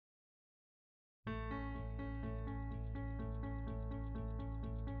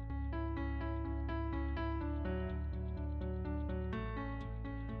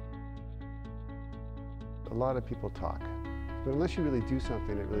a lot of people talk. But unless you really do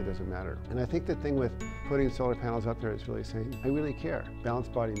something, it really doesn't matter. And I think the thing with putting solar panels up there is really saying, I really care.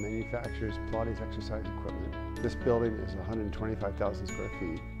 Balanced Body manufactures Pilates exercise equipment. This building is 125,000 square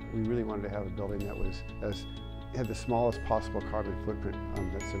feet. We really wanted to have a building that had the smallest possible carbon footprint.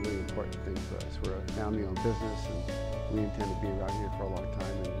 That's a really important thing for us. We're a family-owned business, and we intend to be around here for a long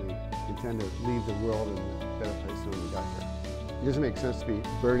time, and we intend to leave the world in a better place than when we got here. It doesn't make sense to be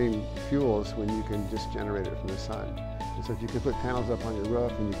burning fuels when you can just generate it from the sun. And so if you can put panels up on your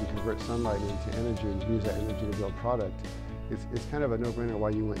roof and you can convert sunlight into energy and use that energy to build product, it's kind of a no-brainer why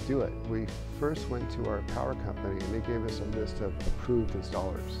you wouldn't do it. We first went to our power company and they gave us a list of approved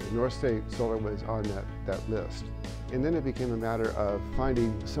installers. North State Solar was on that list. And then it became a matter of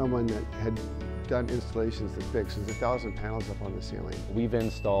finding someone that had done installations this big. So there's 1,000 panels up on the ceiling. We've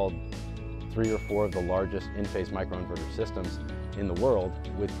installed 3 or 4 of the largest Enphase Microinverter systems in the world.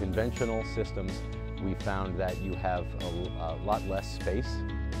 With conventional systems, we found that you have a lot less space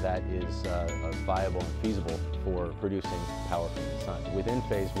that is viable and feasible for producing power from the sun. With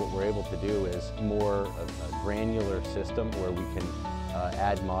Enphase, what we're able to do is more a granular system where we can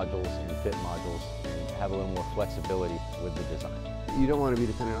add modules and fit modules and have a little more flexibility with the design. You don't want to be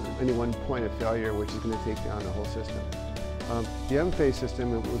dependent on any one point of failure, which is going to take down the whole system. The Enphase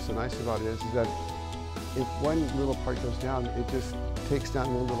system, what's so nice about it is that if one little part goes down, it just takes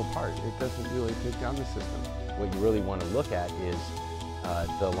down one little part. It doesn't really take down the system. What you really want to look at is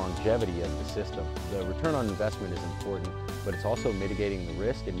the longevity of the system. The return on investment is important, but it's also mitigating the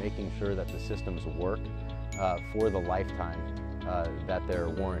risk and making sure that the systems work for the lifetime that they're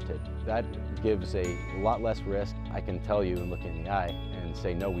warranted. That gives a lot less risk. I can tell you and look in the eye and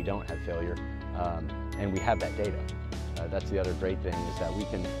say, no, we don't have failure, and we have that data. That's the other great thing, is that we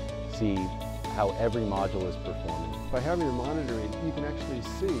can see how every module is performing. By having the monitoring, you can actually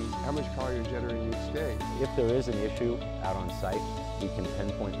see how much power you're generating each day. If there is an issue out on site, we can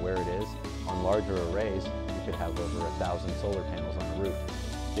pinpoint where it is. On larger arrays, you could have over 1,000 solar panels on a roof.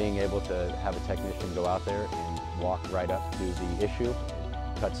 Being able to have a technician go out there and walk right up to the issue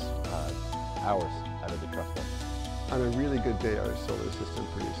cuts hours out of the truck roll. On a really good day, our solar system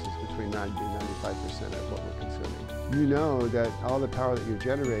produces between 90 and 95% of what we're consuming. You know that all the power that you're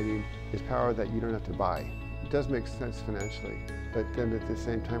generating is power that you don't have to buy. It does make sense financially, but then at the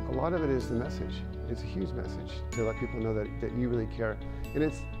same time, a lot of it is the message. It's a huge message to let people know that you really care. And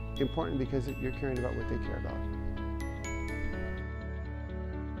it's important because you're caring about what they care about.